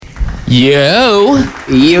Yo,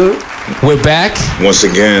 we're back. Once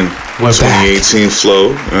again, We're 2018 flow.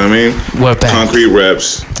 You know what I mean? We're back. Concrete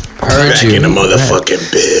Reps. Heard Back you. in the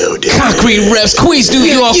motherfucking building. Concrete Reps, Queens, New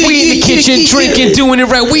York. We in the kitchen drinking, doing it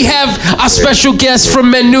right. We have our special guest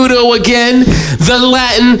from Menudo again, the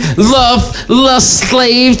Latin lust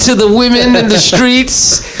slave to the women in the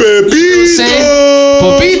streets. Pepito's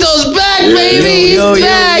back, baby. He's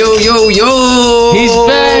back. He's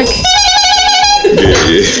back.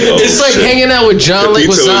 It's like hanging out with John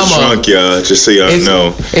Leguizamo. Drunk, y'all. Just so y'all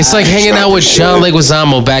know. It's like hanging out with John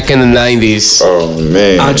Leguizamo back in the 90s. Oh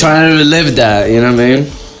man. I'm trying to relive that. You know what I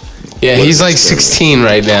mean? Yeah, he's like 16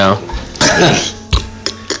 right now.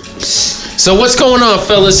 So what's going on,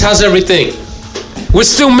 fellas? How's everything? We're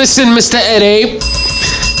still missing Mr. Ed Abe.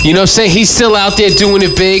 You know what I'm saying? He's still out there doing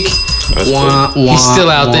it big. He's still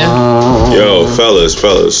out there. Yo, fellas.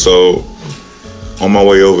 So, on my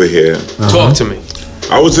way over here, Talk to me.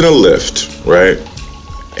 I was in a Lyft, right?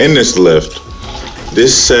 In this Lyft,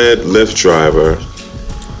 this said Lyft driver,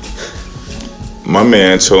 my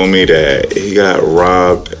man told me that he got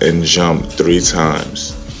robbed and jumped 3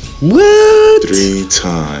 times. What? 3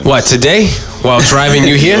 times. What, today? While driving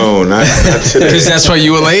you here? No, not today. Because that's why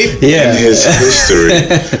you were late? Yeah. In his history.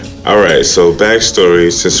 All right, so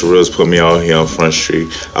backstory, since Real's put me out here on Front Street,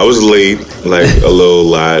 I was late, like a little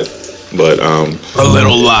lot, but A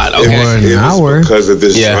little lot, okay. it was because of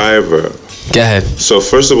this driver. Go ahead. So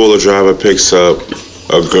first of all, the driver picks up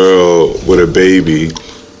a girl with a baby.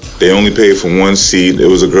 They only paid for 1 seat. It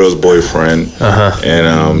was a girl's boyfriend.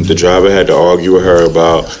 And the driver had to argue with her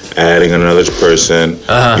about adding another person.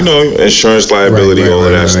 You know, insurance liability, all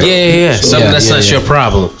of that stuff. Yeah. Something that's not your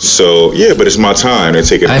problem. So, yeah, but it's my time. They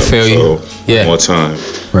take it I up. feel you. So, Yeah. more time.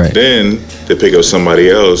 Right. Then they pick up somebody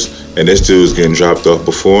else, and this dude was getting dropped off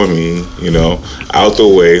before me, you know, out the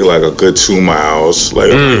way, like a good 2 miles.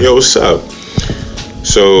 Like, yo, what's up?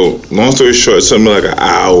 So, long story short, it took me like an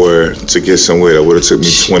hour to get somewhere that would have took me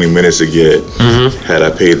 20 minutes to get. Had I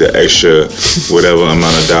paid the extra whatever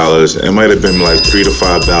amount of dollars. It might have been like $3 to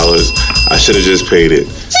 $5. I should have just paid it.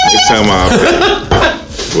 Next time I'll pay.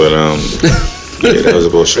 But, yeah, that was a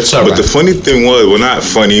bullshit. It's all but right. the funny thing was, well, not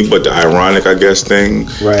funny, but the ironic, I guess, thing.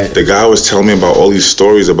 Right. The guy was telling me about all these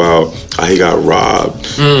stories about how he got robbed.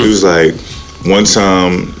 He was like, one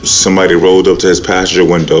time somebody rolled up to his passenger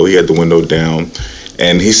window. He had the window down.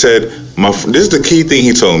 And he said, this is the key thing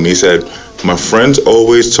he told me. He said, my friends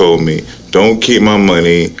always told me, don't keep my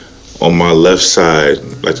money on my left side,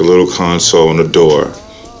 like the little console on the door.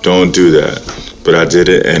 Don't do that. But I did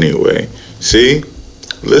it anyway. See?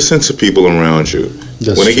 Listen to people around you.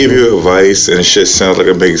 When they give you advice and shit sounds like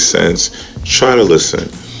it makes sense, try to listen.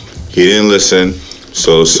 He didn't listen,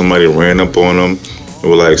 so somebody ran up on him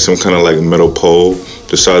with like some kind of like metal pole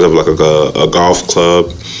the size of like a golf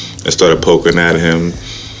club and started poking at him.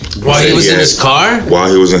 While he was in his car?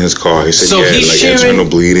 While he was in his car. He said So he had he's like sharing- internal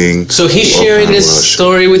bleeding. So he's all sharing kind of this rush.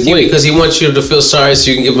 story with you because he wants you to feel sorry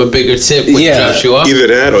so you can give him a bigger tip when he drops you off? Either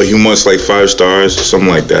that or he wants like 5 stars, something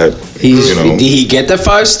like that. You know, Did he get the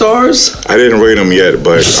 5 stars? I didn't rate him yet,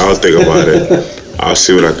 but I'll think about it. I'll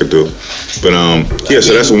see what I could do. But yeah,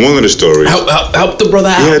 so that's one of the stories. Help the brother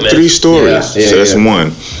out, He had man. 3 stories, Yeah, so that's yeah.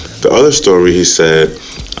 one. The other story, he said,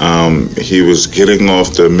 he was getting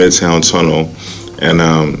off the Midtown Tunnel, and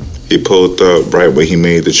he pulled up right when he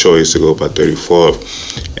made the choice to go by 34th,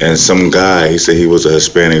 and some guy, he said he was a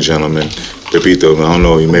Hispanic gentleman. Pepito, I don't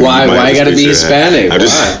know. Maybe Why gotta be Hispanic?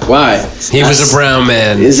 Why? He was a brown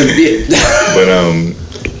man. It's a bit. But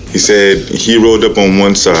he said he rolled up on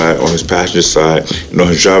one side, on his passenger side, and on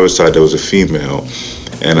his driver's side there was a female,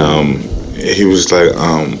 and he was like,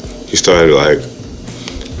 he started like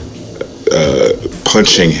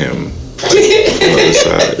punching him. Like, on the other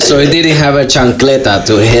side. So he didn't have a chancleta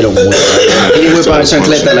to hit him with. Right? He whipped out a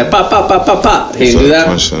chancleta like pa pa pa pa pa. He didn't do that.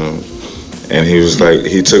 Punched him. And he was like,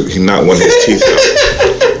 he knocked one of his teeth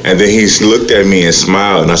out. And then he looked at me and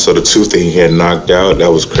smiled, and I saw the tooth that he had knocked out.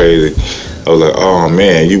 That was crazy. I was like, oh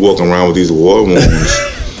man, you walking around with these war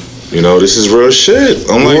wounds. You know, this is real shit.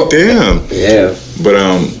 I'm like, damn. Yeah. But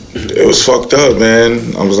it was fucked up,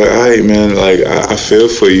 man. I was like, all right, man, like, I feel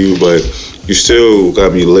for you, but you still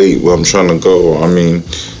got me late where I'm trying to go. I mean,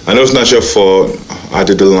 I know it's not your fault. I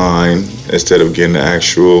did the line instead of getting the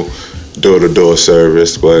actual door-to-door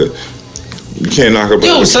service, but you can't knock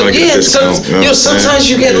about trying to get a discount. Sometimes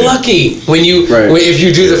you get lucky when you if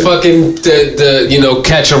you do the fucking the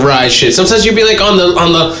catch a ride shit. Sometimes you be like on the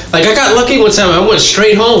like I got lucky one time. I went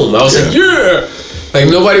straight home. I was like like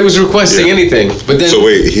nobody was requesting anything. But then so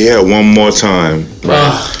wait, he had one more time.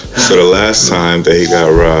 Right? So the last time that he got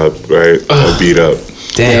robbed, right, or beat up.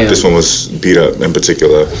 Damn. This one was beat up in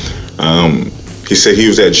particular. He said he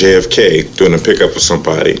was at JFK doing a pickup of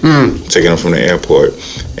somebody, taking them from the airport,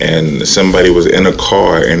 and somebody was in a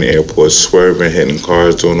car in the airport, swerving, hitting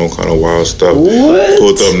cars, doing all kind of wild stuff. What?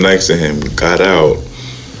 Pulled up next to him, got out,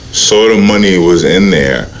 saw the money was in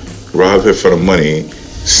there, robbed him for the money,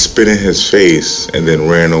 spit in his face, and then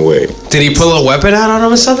ran away. Did he pull a weapon out on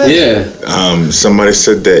him or something? Yeah. Somebody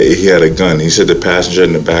said that he had a gun. He said the passenger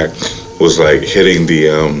in the back was like hitting the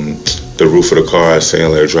roof of the car,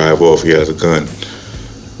 saying like drive off. He has a gun.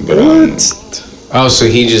 But Oh, so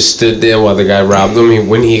he just stood there while the guy robbed him.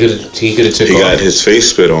 He could have took he off. got his face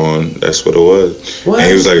spit on. That's what it was. What? And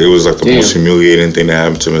he was like, it was like the Damn. most humiliating thing that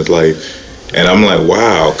happened to him in his life. And I'm like,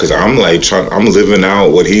 wow, because I'm like I'm living out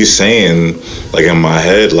what he's saying, like in my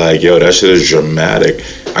head, like, yo, that shit is dramatic.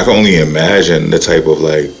 I can only imagine the type of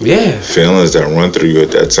like feelings that run through you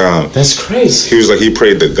at that time. That's crazy. He was like, he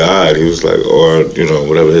prayed to God. He was like, or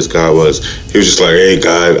whatever his God was. He was just like, hey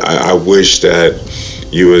God, I wish that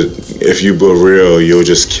you would, if you were real, you'll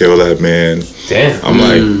just kill that man. Damn. I'm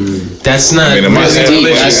like, that's not. I mean, That's deep.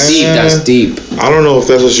 That's deep. That's deep. I don't know if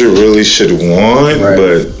that's what you really should want, Right.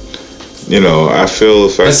 but I feel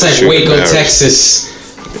if I That's like Waco, Texas.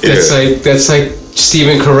 That's like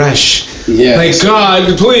Stephen Koresh. Yeah. Like,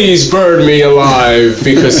 God, please burn me alive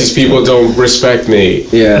because these people don't respect me.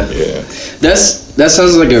 Yeah. Yeah. That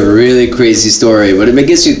sounds like a really crazy story, but it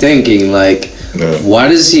gets you thinking, like, why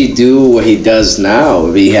does he do what he does now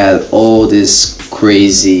if he had all this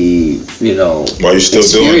crazy, Why you still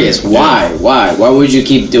doing experience? it? Why? Why would you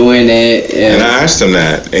keep doing it? And I asked him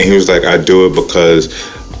that, and he was like, I do it because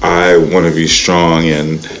I want to be strong,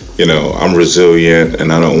 and I'm resilient,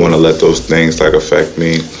 and I don't want to let those things like affect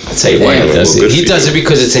me. I'll tell you why he does it. He does it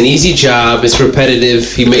because it's an easy job. It's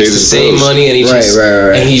repetitive. He makes the same money, and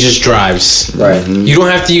he just drives. Right. You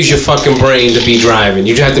don't have to use your fucking brain to be driving.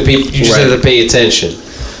 You just have to pay attention.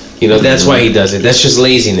 That's why he does it. That's just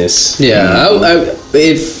laziness. Yeah.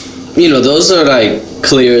 If those are like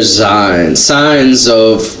clear signs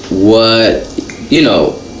of what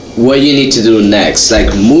what you need to do next.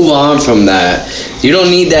 Like, move on from that. You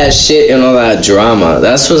don't need that shit and all that drama.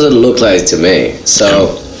 That's what it looked like to me.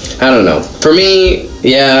 So, I don't know. For me,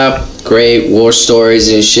 yeah, great war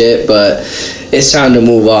stories and shit, but it's time to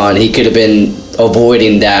move on. He could have been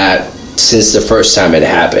avoiding that since the first time it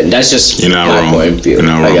happened. That's just my point of view,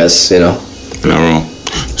 I guess, You're not wrong.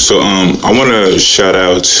 So, I want to shout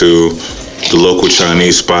out to the local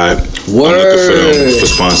Chinese spot. Word. I'm looking for them for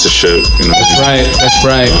sponsorship. That's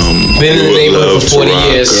right. Been in the neighborhood for 40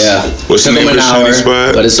 years. Yeah. What's the name of the Chinese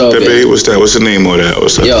spot? But it's all good. What's that? What's the name of that?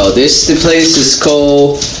 What's that? Yo, the place is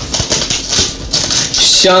called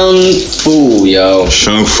Shang Fu, yo.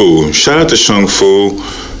 Shang Fu. Shout out to Shang Fu.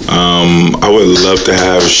 I would love to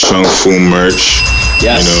have Shang Fu merch.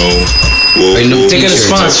 Yes. They're gonna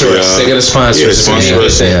sponsor us. They're gonna sponsor us. Sponsor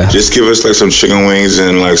us. Yeah. Just give us like some chicken wings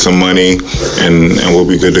and like some money, and we'll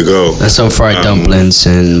be good to go. That's some fried dumplings,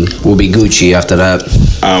 and we'll be Gucci after that.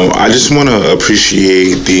 I just want to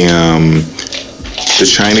appreciate the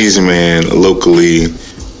Chinese man locally,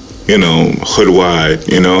 hood wide,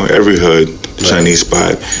 every hood Chinese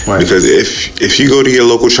spot. Right. Because if you go to your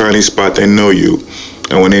local Chinese spot, they know you,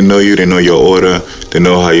 and when they know you, they know your order, they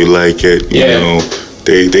know how you like it.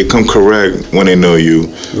 They come correct when they know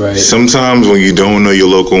you. Right. Sometimes when you don't know your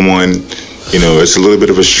local one, it's a little bit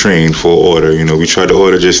of a strain for order. We tried to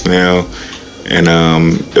order just now, and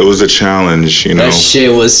it was a challenge. That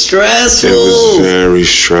shit was stressful. It was very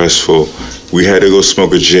stressful. We had to go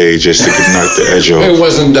smoke a J just to knock the edge off. It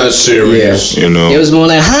wasn't that serious. It was more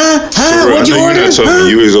like, what'd you order? You're not talking.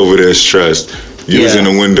 You was over there stressed. You was in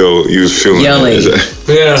the window. You was feeling yelling.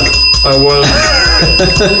 Yeah, I was.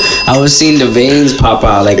 I was seeing the veins pop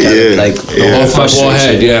out like the whole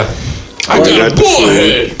forehead. Yeah. I got the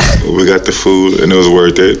food. We got the food, and it was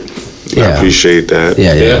worth it. Yeah. I appreciate that.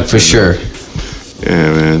 Yeah, for sure.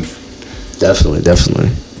 Yeah, man. Definitely.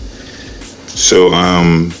 So,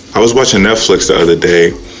 I was watching Netflix the other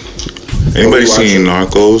day. Anybody seen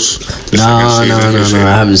Narcos? No, I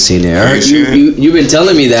haven't seen it. You've been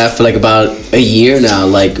telling me that for like about a year now.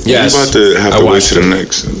 Like, yes, I'm about to have to wait till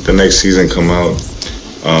the next season come out.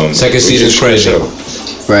 Second season's crazy.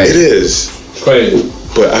 Right. It is crazy,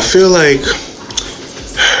 but I feel like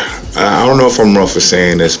I don't know if I'm wrong for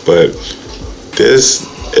saying this, but there's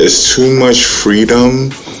too much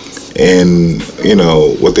freedom in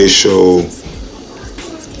what they show.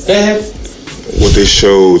 What they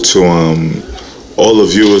show to all the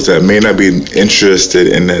viewers that may not be interested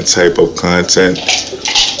in that type of content.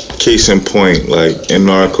 Case in point, like in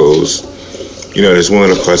Narcos, there's one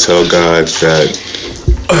of the cartel guys that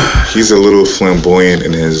he's a little flamboyant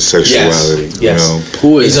in his sexuality. Yes. You know,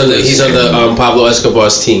 Who is he's on the Pablo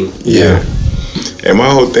Escobar's team. Yeah. And my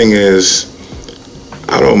whole thing is,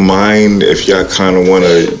 I don't mind if y'all kind of want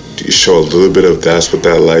to show a little bit of that's what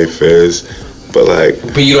that life is, but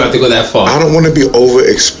you don't have to go that far. I don't want to be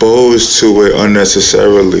overexposed to it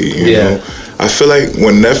unnecessarily. You know, I feel like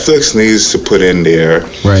when Netflix needs to put in there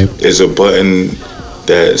is a button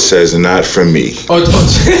that says "not for me."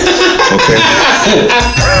 Okay.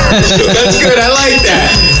 That's good. I like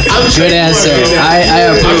that. Good answer.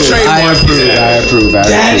 I approve.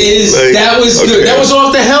 That was good. That was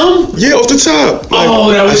off the helm? Yeah, off the top. That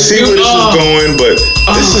was I see where this is going, but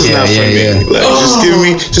this is not for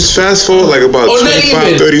me. Just fast forward about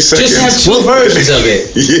 25, 30 seconds. Just have two versions of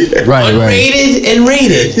it. Yeah. Unrated and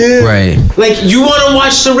rated. Yeah. Right. Like, you want to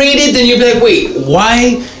watch the rated, then you'll be like, wait,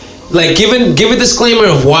 why? Like, give a disclaimer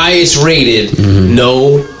of why it's rated.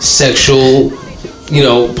 No sexual,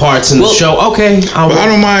 parts in the show. Okay. But I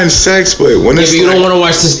don't mind sex, but when it's you don't want to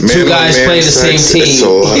watch this two guys playing the same team. It's a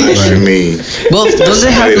lot for me. Well, does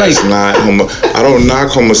it have like? I don't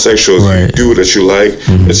knock homosexuals. You do what you like.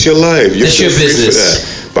 It's your life. It's your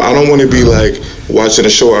business. But I don't want to be watching a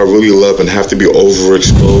show I really love and have to be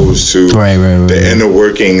overexposed to the inner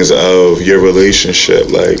workings of your relationship.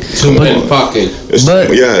 Too much fucking. It's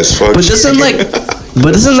fucking.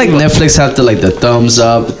 But doesn't Netflix have to the thumbs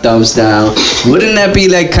up, thumbs down? Wouldn't that be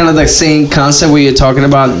kind of same concept where you're talking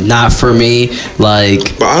about not for me? But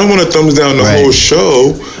I don't want to thumbs down the whole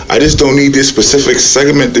show. I just don't need this specific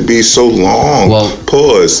segment to be so long. Well,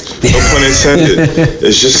 pause. No pun intended.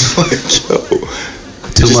 It's just yo.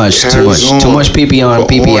 Too much pee-pee on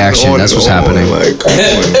pee-pee action. That's what's happening.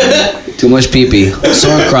 Too much pee-pee.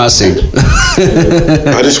 Sword crossing.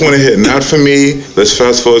 I just want to hit not for me. Let's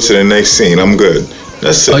fast forward to the next scene. I'm good.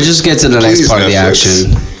 That's it. Or just get to the next part of the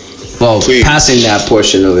action. Well, passing that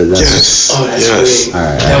portion of it. Yes. That's great. All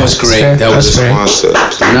right. That was great. That was great. Concept.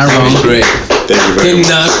 Not wrong. Great. Thank you very much.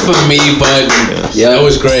 Not for me, but that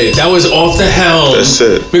was great. That was off the helm. That's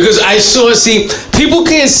it. Because people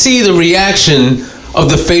can't see the reaction of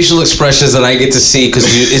the facial expressions that I get to see because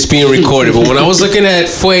it's being recorded. But when I was looking at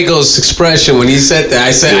Fuego's expression when he said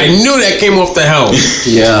that, I knew that came off the helm.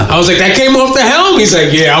 Yeah. I was like, that came off the helm? He's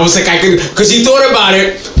like, yeah. I was like, I could, because he thought about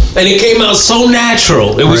it and it came out so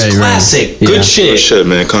natural. It was classic. Yeah. Good shit. Good shit,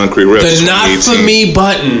 man. Concrete Reps. The not for me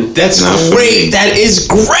button. That's great. That is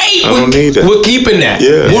great. I don't need that. We're keeping that.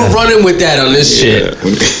 Yeah. We're running with that on this shit.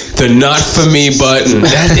 The not for me button.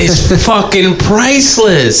 That is fucking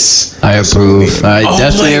priceless. I approve. I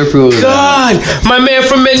definitely approve. God, my man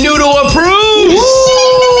from Menudo approves.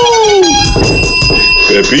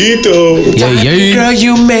 Pepito. Yeah. Girl,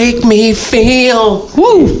 you make me feel.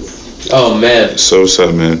 Woo. Oh man. So what's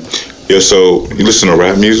up, man? Yo, so you listen to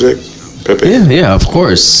rap music, Pepe? Yeah, of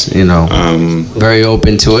course. Very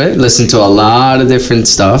open to it. Listen to a lot of different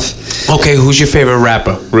stuff. Okay, who's your favorite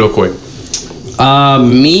rapper? Real quick.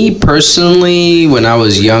 Me personally, when I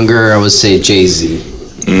was younger, I would say Jay-Z.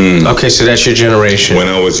 Okay, so that's your generation. When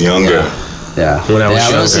I was younger. Yeah. When I was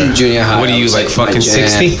younger. I was in junior high. What are you, fucking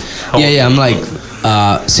 60? Yeah, I'm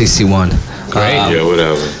 61. Great. Yeah,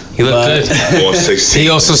 whatever. He looked good. He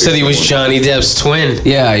also said he was Johnny Depp's twin.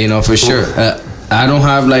 Yeah, for sure. I don't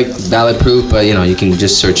have valid proof, but you can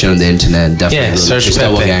just search it on the internet. Definitely. Yeah, search Pepe.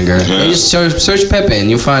 Doppelganger. You just search Pepe and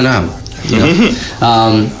you'll find out.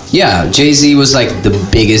 Jay-Z was the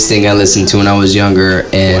biggest thing I listened to when I was younger,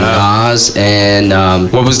 and Nas and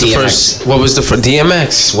what was the DMX. first? What was the first?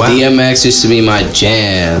 DMX. Wow. DMX used to be my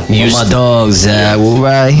jam. My dogs, we're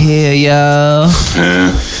right here, yo.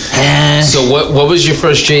 So what was your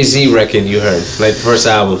first Jay-Z record you heard? The first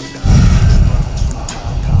album?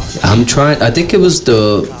 I think it was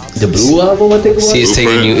the Blue album, I think it was. See, it's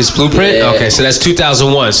taking you. It's Blueprint? Yeah. Okay, so that's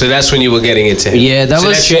 2001. So that's when you were getting into him. Yeah,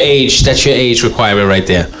 that's your age. That's your age requirement right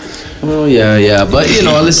there. Oh, yeah. But,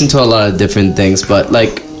 I listened to a lot of different things. But,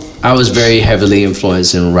 I was very heavily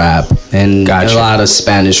influenced in rap. And a lot of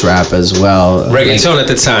Spanish rap as well. Reggaeton at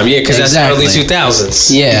the time. Yeah, because that's early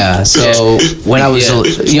 2000s. Yeah, so when I was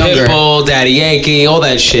younger. Pitbull, Daddy Yankee, all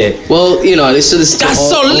that shit. Well, I listened to this.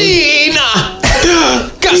 Gasolina!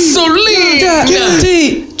 Gasolina!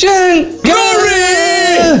 Glory!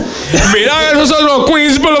 Mira, nosotros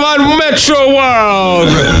Queens Boulevard Metro World.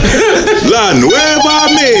 La Nueva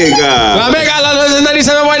Mega. La Mega, la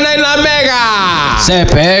 97.9 La Mega. Se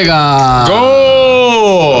pega.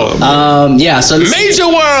 Go. So Major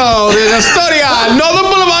World in Astoria, Northern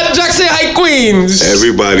Boulevard, Jackson. Sexy High Queens.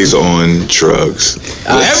 Everybody's on drugs.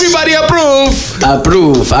 Everybody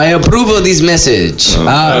approve. I approve of this message.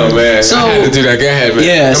 Oh man, So I had to do that. Go ahead, man.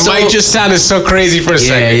 Yeah, the mic just sounded so crazy for a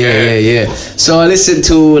second. Go ahead. yeah. So I listened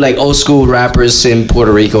to like old school rappers in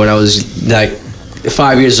Puerto Rico when I was like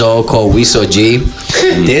 5 years old, called Wiso G.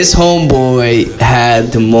 This homeboy had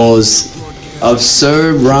the most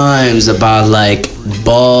absurd rhymes about like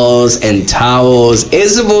balls and towels.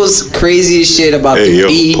 It's the most craziest shit about the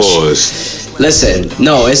beach. Pause. Listen,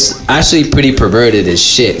 no, it's actually pretty perverted as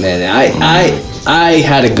shit, man. I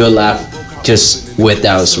had a good laugh just with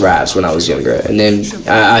those raps when I was younger, and then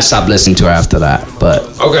I stopped listening to her after that. But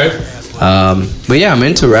yeah, I'm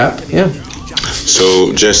into rap. Yeah.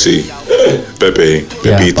 So Jesse, Pepe,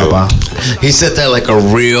 Pepito. Papa. He said that like a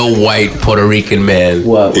real white Puerto Rican man.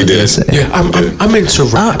 What? He did. Yeah, I'm into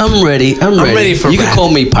rap. I'm ready. I'm ready for you rap. can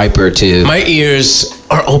call me Piper too. My ears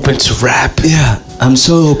are open to rap. Yeah, I'm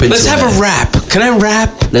so open. Let's have a rap. Can I rap?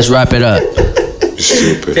 Let's wrap it up.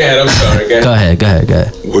 Stupid. Yeah, I'm sorry. Go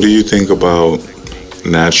ahead. What do you think about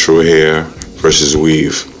natural hair versus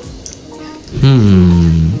weave?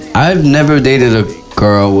 I've never dated a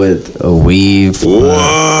girl with a weave. What?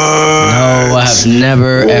 No, I have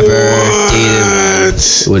never ever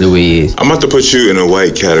dated with a weave. I'm about to put you in a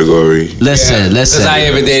white category. Listen. Because I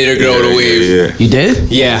ever dated a girl with a weave. Yeah. You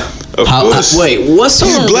did? Yeah. Of course. Wait, what's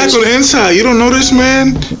He's the black on the inside. You don't know this,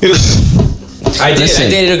 man? I did. Listen. I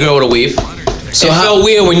dated a girl with a weave. So it felt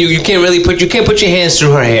weird when you can't put your hands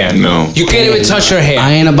through her hair. No. You can't even touch her hair.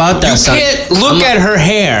 I ain't about that. You son. can't look at her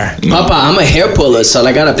hair. Papa, I'm a hair puller, so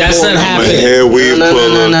I gotta. That's pull. not A happening. hair weave No.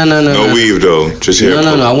 No weave, though. Just hair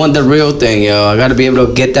No. I want the real thing, yo. I gotta be able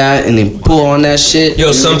to get that and then pull on that shit.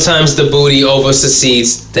 Yo, sometimes the booty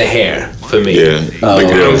oversees the hair for me. Yeah. Oh. Like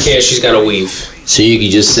I don't this. care. She's got a weave. So you can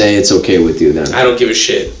just say it's okay with you then. I don't give a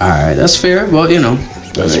shit. All right, that's fair. Well, you know,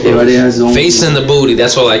 That's everybody has their own. Face and the booty.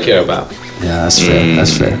 That's all I care about. Yeah, that's fair.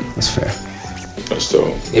 That's fair. That's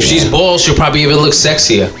dope. If she's bald, she'll probably even look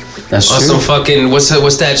sexier. That's Or true. some fucking what's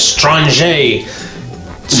that Strange?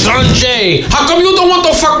 How come you don't want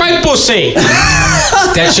to fuck my pussy?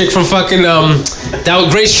 That chick from fucking that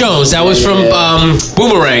was Grace Jones. That was from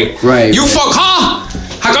Boomerang. Right. You fuck her?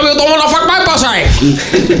 How come you don't want to fuck my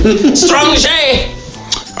pussy? Strange.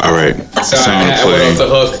 All right. Sorry, I went off the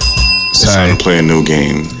hook. It's time to play a new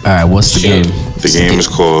game. All right, what's the Shoot. game? The game is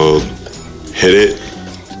called Hit It,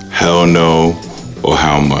 Hell No, or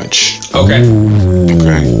How Much. Okay,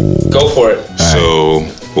 Okay. go for it. So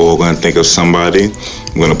we're gonna think of somebody.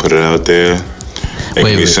 I'm gonna put it out there. It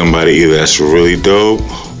can be somebody either that's really dope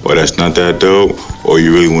or that's not that dope, or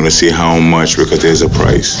you really want to see how much because there's a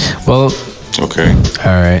price. Well, Okay.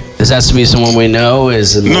 all right. Does that have to be someone we know?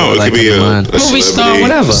 Is it No, more it like could be a Movie star, celebrity.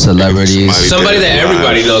 whatever. Celebrities. Somebody that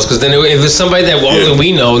everybody knows, because then if it's somebody that only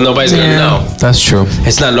we know, nobody's gonna know. That's true.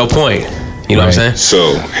 It's not no point. You know what I'm saying?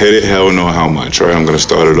 So hit it, hell no, how much? Right. I'm gonna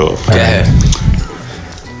start it off. Go ahead.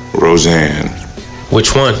 Roseanne,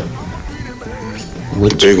 Which one?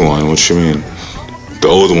 the big one. What you mean? The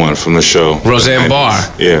old one from the show. Roseanne Barr.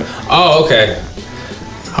 Yeah. Oh, okay.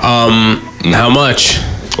 How much?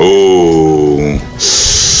 Oh.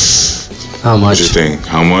 How What much? you think?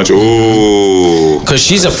 How much? Ooh. Because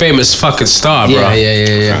she's a famous fucking star, bro.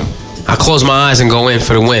 Yeah. I close my eyes and go in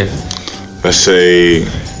for the win. Let's say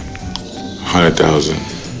 100,000.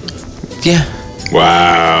 Yeah.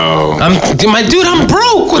 Wow. I'm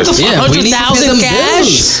broke. What the fuck? Yeah, we need to pay 100,000 them cash?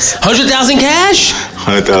 bills. 100,000 cash?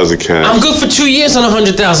 100,000 cash. I'm good for 2 years on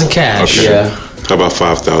 100,000 cash. Okay. Yeah. How about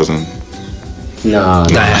 5,000? No. Not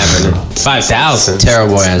happening. 5,000.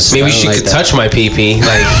 Terrible answer. Maybe I don't she like could that. touch my pee-pee,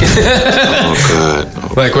 like, Oh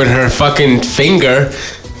God. like with her fucking finger.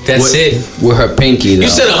 That's it. With her pinky, though. You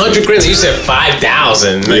said 100 grand. You said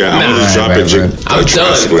 5,000. Like, Yeah, I'm nah. gonna drop right, it. right. I'm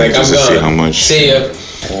done. Like, I'm just to see how done. much. See ya.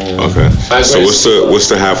 Okay. So grand. what's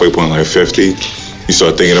the halfway point? Like 50? You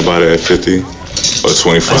start thinking about it at 50 or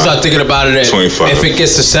 25? I start thinking about it at 25. If it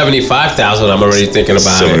gets to 75,000, I'm already thinking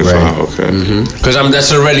about it. 75. Okay. Because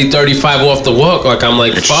that's already 35 off the work. Like, I'm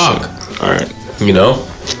like, fuck. All right. You know?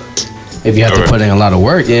 If you have to Alright. put in a lot of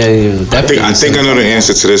work, yeah, you definitely. I think I know the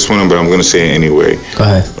answer to this one, but I'm gonna say it anyway. Go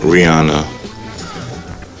ahead. Rihanna.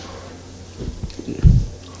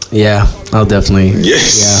 Yeah, I'll definitely.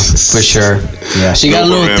 Yes. Yeah, for sure. Yeah, she got a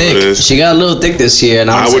No little thick. parameters. She got a little thick this year,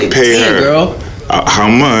 and I I was would like, pay "Damn, her. girl." How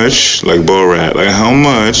much? Like Borat. Like how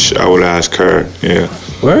much? I would ask her. Yeah.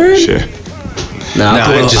 Word? Shit. Nah,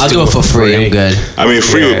 Nah, I'll do it for free. I'm good. I mean,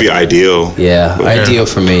 free would be ideal. Yeah, ideal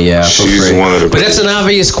for me. Yeah, for She's free. one of the. But that's an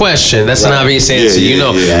obvious question. That's an obvious answer. Yeah, you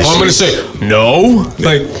know. yeah. Well, I'm going to say, no.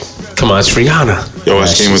 Like, come on, it's Rihanna. Yo,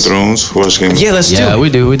 watch Game of Thrones? Who watch Game of Yeah, let's do Yeah, it. we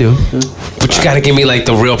do. But But you gotta give me like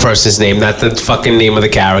the real person's name, not the fucking name of the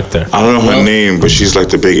character. I don't know her name, but she's like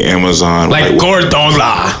the big Amazon. Like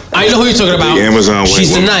Gordola. I know who you're talking about. The Amazon.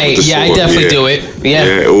 She's the knight. Yeah, I definitely do it.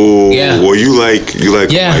 Yeah. Ooh. Yeah. Well, you like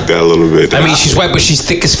that a little bit. I mean, she's white, but she's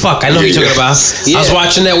thick as fuck. I know who you're talking about. Yeah. I was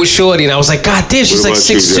watching that with Shorty, and I was like, God damn, she's like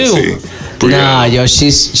 6'2". Nah, yo,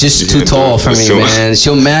 she's just too tall for me, man.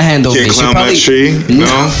 She'll manhandle me. Can't She'll climb that tree?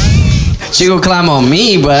 No? She gonna climb on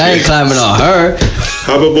me, but I ain't climbing on her.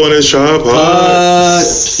 Hop up on this tripod.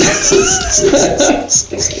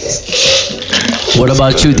 What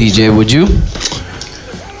about you, DJ? Would you?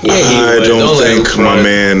 Yeah, I don't think my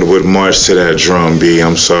man would march to that drum B.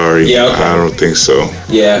 I'm sorry. Yeah, okay. I don't think so.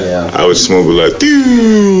 Yeah. I would smooth it like,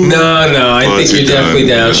 dude. No, I think you're definitely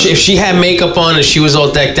down. If she had makeup on and she was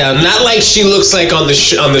all decked out, not like she looks like on the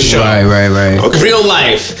show. Right. Okay. Real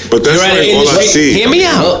life. But that's You're at like an all I industry. see. Hear me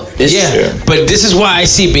out. Yeah. But this is why I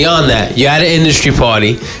see beyond that. You're at an industry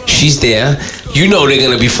party. She's there. You know they're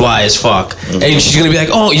gonna be fly as fuck, and she's gonna be like,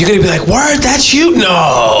 "Oh, you're gonna be like, word, that's you?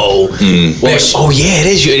 No, well, oh yeah, it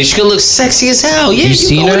is you." And she's gonna look sexy as hell. Yeah, You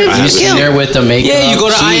seen her? You seen her with the makeup? Yeah, you go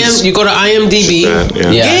to IMDb.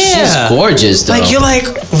 Yeah, she's gorgeous though. Like you're like,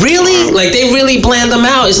 really? Like they really bland them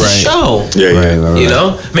out. It's the show. Yeah. Right. You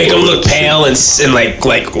know, make them look pale and like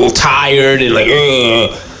tired and like,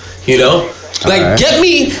 you know, like let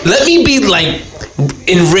me be like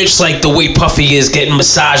enriched like the way Puffy is, getting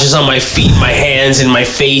massages on my feet, my hands, and my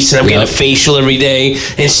face, and I'm getting a facial every day,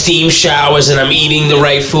 and steam showers, and I'm eating the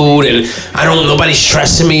right food, and nobody's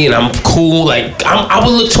stressing me, and I'm cool. Like I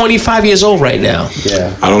would look 25 years old right now.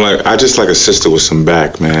 Yeah. I just like a sister with some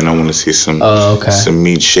back, man. I want to see some some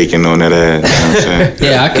meat shaking on that ass. You know what I'm saying?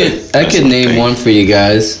 Yeah, I could name one for you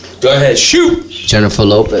guys. Go ahead, shoot. Jennifer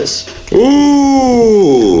Lopez.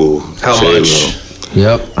 Ooh. How J-Lo. much?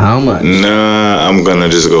 Yep. How much? Nah, I'm gonna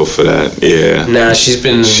just go for that. Yeah. Nah,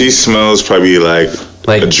 she smells probably like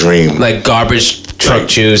a dream. like garbage truck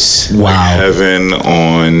juice. Wow. Heaven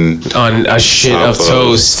on A shit top of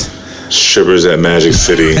toast. Strippers at Magic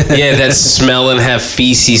City. Yeah, that smell and have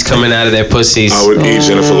feces coming out of their pussies. I would eat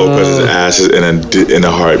Jennifer Lopez's asses in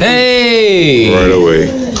a heartbeat. Hey. Right away.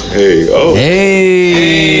 Hey. Oh.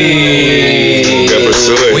 Hey. Got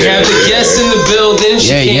Priscilla We here. have the guest in the building. She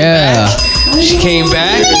came back. She came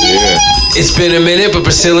back. Yeah. It's been a minute, but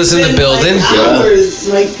Priscilla's in the building. Yeah.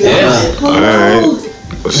 All right.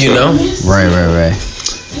 What's You up? know? Right.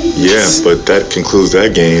 Yeah, but that concludes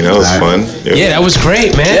that game. That was fun. Yeah, that was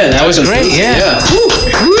great, man. Yeah, that was great. Yeah.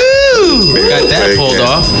 Woo! Got that pulled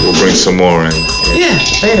off. We'll bring some more in. Yeah.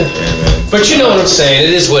 But you know what I'm saying.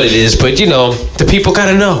 It is what it is. But you know, the people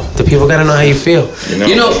gotta know. The people gotta know how you feel.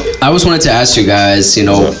 You know, I always wanted to ask you guys, you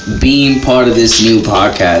know, being part of this new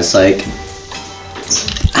podcast, like,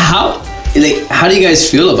 how do you guys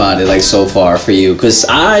feel about it, like, so far for you? Because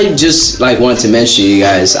I just, like, wanted to mention you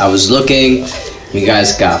guys, I was looking, you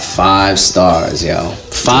guys got 5 stars, yo.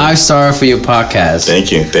 5-star for your podcast.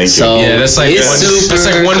 Thank you. So, Yeah, that's like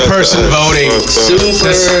one person voting.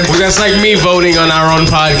 That's like me voting on our own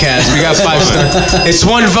podcast. We got 5 stars. It's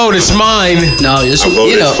one vote. It's mine. No, just, I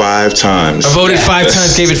voted you know. 5 times. I voted 5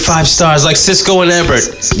 times. Gave it 5 stars. Like Cisco and Ebert.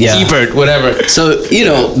 Yeah. Ebert, whatever. So, you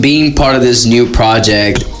know, being part of this new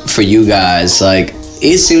project for you guys, like,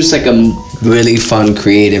 it seems like a really fun,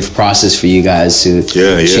 creative process for you guys to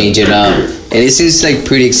change it up. And it seems like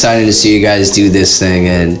pretty exciting to see you guys do this thing.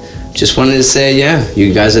 And just wanted to say,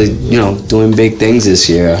 you guys are, you know, doing big things this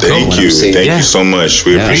year. Thank you. Thank you so much.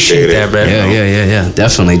 We appreciate it. That, man. Yeah,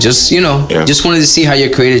 definitely. Just, you know, just wanted to see how your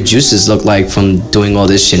creative juices look like from doing all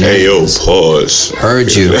this shit. Hey, yo, pause.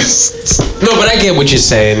 Heard you. No, but I get what you're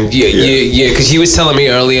saying. Yeah, because he was telling me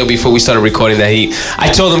earlier before we started recording that I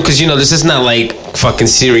told him, because, you know, this is not like fucking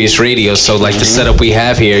serious radio, so like the setup we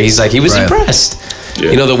have here, he was impressed.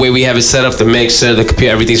 Yeah. You know, the way we have it set up, the mixer, the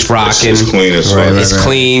computer, everything's rocking. It's clean as well. It's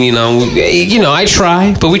clean, you know. I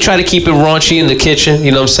try, but we try to keep it raunchy in the kitchen,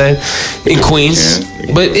 you know what I'm saying? In Queens. Yeah.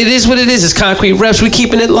 But it is what it is. It's Concrete Reps. We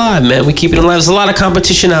keeping it live, man. We keeping it live. There's a lot of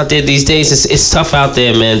competition out there these days. It's tough out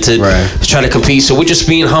there, man, to try to compete. So we're just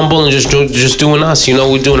being humble and just doing us. You know,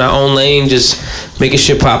 we're doing our own lane, just making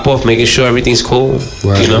shit pop off, making sure everything's cool.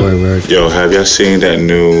 You know? Yo, have y'all seen that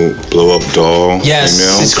new blow up doll? Yes,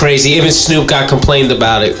 email? It's crazy. Even Snoop got complained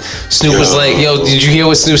about it. Snoop was like, yo, did you hear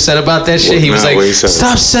what Snoop said about that shit? He was like,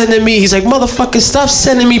 stop sending me. He's like, motherfucker, stop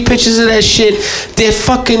sending me pictures of that shit. They're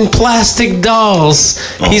fucking plastic dolls.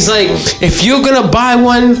 He's like, if you're gonna buy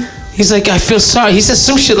one, he's like, I feel sorry. He says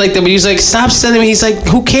some shit like that, but he's like, stop sending me. He's like,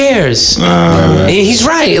 who cares? And he's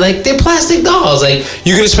right. Like, they're plastic dolls. Like,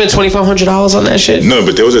 you're gonna spend $2,500 on that shit? No,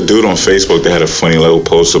 but there was a dude on Facebook that had a funny little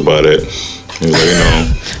post about it. He was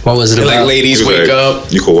like, What was it And, about? like ladies he was wake like,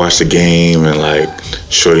 up. you could watch the game and like,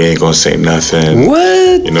 shorty ain't gonna say nothing.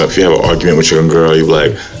 What? You know, if you have an argument with your girl, you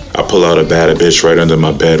like, I pull out a bad bitch right under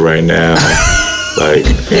my bed right now. Like,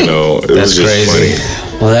 you know, it That's was just crazy.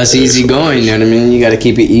 funny. Well, that's easy going. You know what I mean? You got to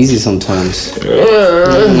keep it easy sometimes. But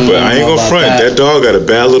I ain't gonna about front. that. That dog got a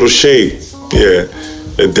bad little shape. Yeah.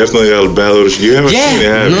 It definitely got a bad little shape. You haven't Yeah. seen it,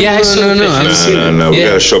 have you? Yeah, I saw the no, I picture. haven't seen it. No. We Yeah.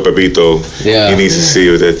 gotta show Pepito. Yeah. He needs to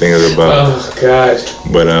see what that thing is about. Oh God!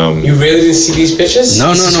 But You really didn't see these pictures?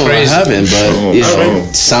 No, This is I crazy. haven't. But Oh, you know, oh.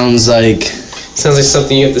 it sounds like Sounds like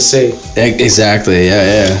something you have to say. exactly.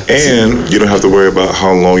 Yeah. and you don't have to worry about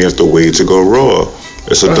how long you have to wait to go raw.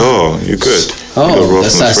 It's a dog. You good. Oh, you go raw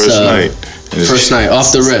that's from the nice, first night. And it's First night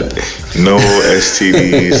off the rip. No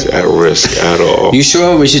STDs at risk at all. You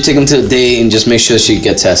sure? We should take him to the date and just make sure she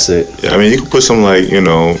get tested. I mean, you can put some like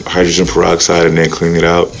hydrogen peroxide in there, clean it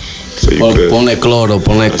out, so you could. Ponle cloro.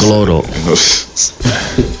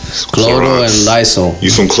 Cloro and Lysol.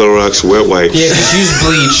 Use some Clorox wet wipes. Yeah, just use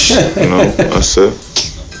bleach. That's it.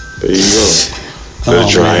 There you go. Let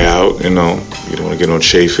it dry out. You don't want to get no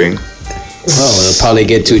chafing. Oh, it'll probably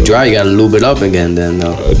get too dry. You gotta lube it up again then,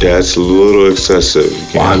 though. That's a little excessive.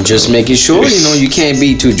 You Well, I'm can't- just making sure, you can't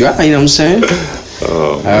be too dry, you know what I'm saying?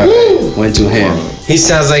 Alright, went to him. He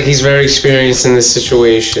sounds like he's very experienced in this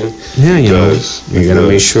situation. Yeah, you know, does. you gotta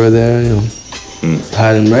make sure they're,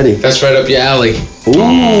 hot and ready. That's right up your alley.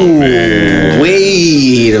 Ooh,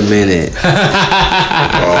 wait a minute.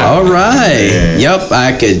 Alright. Yup,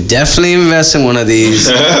 I could definitely invest in one of these.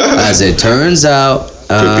 As it turns out.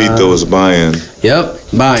 Pepito was buying. Yep,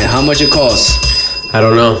 buying. How much it costs? I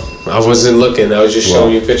don't know. I wasn't looking. I was just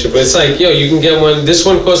showing you a picture. But it's like, yo, you can get one. This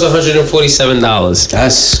one costs $147.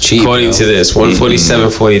 That's cheap. According yo. to this,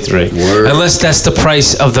 $147.43. Word. Unless that's the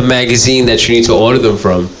price of the magazine that you need to order them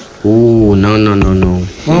from. Ooh, no.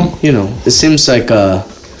 Well, it seems like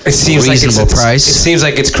It seems Reasonable like price. It seems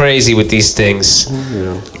like it's crazy with these things.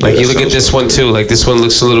 Like you look at this one too. Like this one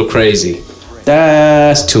looks a little crazy.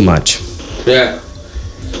 that's too much. Yeah,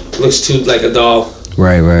 looks too like a doll.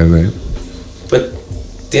 Right. But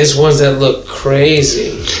there's ones that look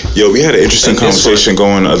crazy. Yo, we had an interesting Like this conversation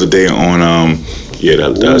going the other day on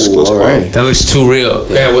that's close all call. right. That looks too real.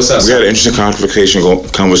 Yeah, what's up? We had an interesting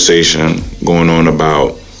conversation going on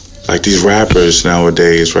about like these rappers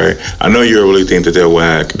nowadays, right? I know you really think that they're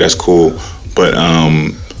whack. That's cool, but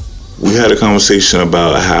we had a conversation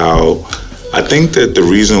about how I think that the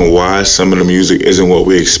reason why some of the music isn't what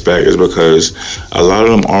we expect is because a lot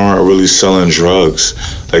of them aren't really selling drugs.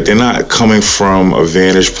 Like they're not coming from a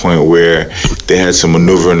vantage point where they had to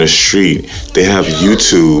maneuver in the street. They have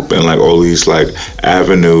YouTube and like all these like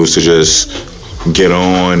avenues to just get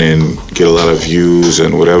on and get a lot of views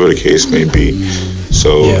and whatever the case may be.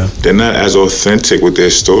 So they're not as authentic with their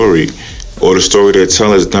story. Or the story they're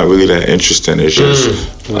telling is not really that interesting. It's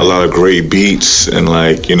just a lot of great beats and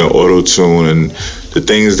like, auto-tune and the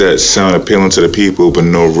things that sound appealing to the people but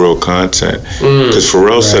no real content. Because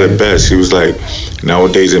Pharrell said it best. He was like,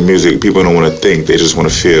 nowadays in music, people don't want to think, they just want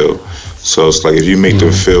to feel. So it's like if you make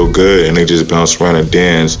them feel good and they just bounce around and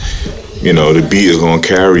dance, the beat is going to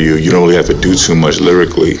carry you. You don't really have to do too much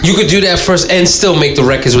lyrically. You could do that first and still make the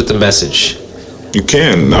records with the message. You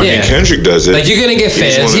can. I mean, Kendrick does it. Like you're gonna get He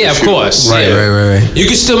just fans, wanted yeah, to of feel- course. Right. You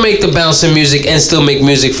can still make the bouncing music and still make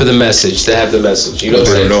music for the message to have the message. You know what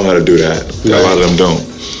They I'm don't saying? know how to do that. A lot of them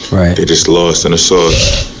don't. Right. They just lost in the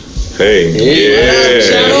sauce. Hey,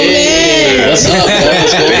 What's up?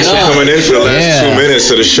 What's Thanks for going on? coming in for the last 2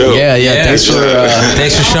 minutes of the show. Yeah. Thanks for.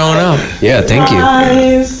 Thanks for showing up. Yeah, thank you.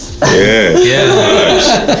 Yeah.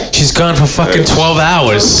 Yeah. She's gone for fucking 12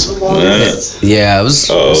 hours. Yeah, it was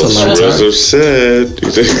a Oh, long Sprite time. upset.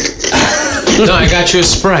 You think No, I got you a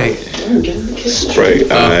Sprite.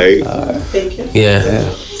 Sprite? Alright.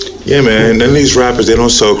 Yeah. Yeah, man. None of these rappers, they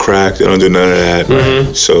don't sell crack. They don't do none of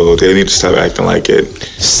that. So they need to stop acting like it.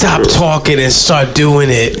 Stop talking and start doing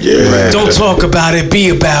it. Yeah. Don't talk about it, be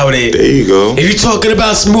about it. There you go. If you're talking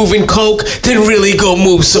about moving coke, then really go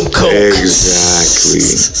move some coke. Exactly.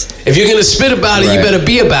 If you're gonna spit about it, you better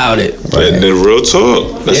be about it. And then real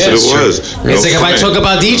talk. That's Yeah, what it's it true. was. It's like if I talk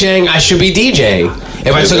about DJing, I should be DJing.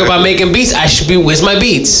 If I talk about making beats, I should be where's my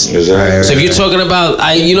beats. Exactly. So if you're talking about,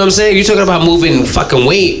 you know what I'm saying? If you're talking about moving fucking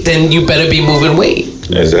weight, then you better be moving weight.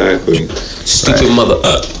 Exactly. Stupid mother.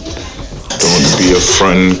 Don't be a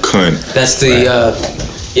frontin' cunt. That's the,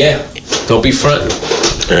 yeah. Don't be fronting.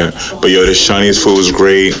 Yeah. But yo, this Chinese food was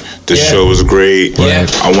great. The show was great. Yeah.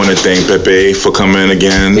 I want to thank Pepe for coming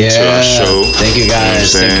again to our show. Thank you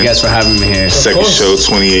guys. Thank you guys for having me here. Second show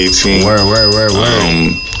 2018. Word.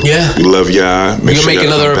 Yeah. We love y'all. You can sure make y'all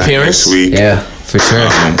another come back appearance? next week. Yeah, for sure.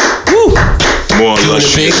 Woo. More Doing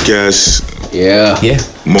it big. illustrious guests. Yeah.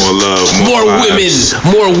 More love. More vibes.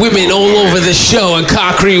 women all over the show and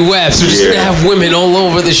Concrete Reps. We're just gonna have women all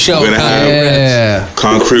over the show. We're gonna have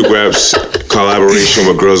Concrete Reps collaboration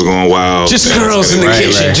with Girls Going Wild. Just girls in the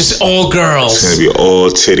kitchen. right. Just all girls. It's gonna be all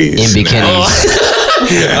titties. In bikinis.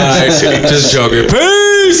 Alright, just joking.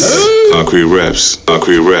 Peace. Concrete Reps.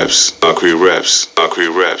 Concrete Reps. Concrete Reps. Concrete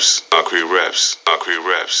Reps. Concrete Reps. Concrete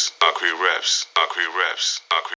Reps. Concrete Reps. Concrete Reps. Concrete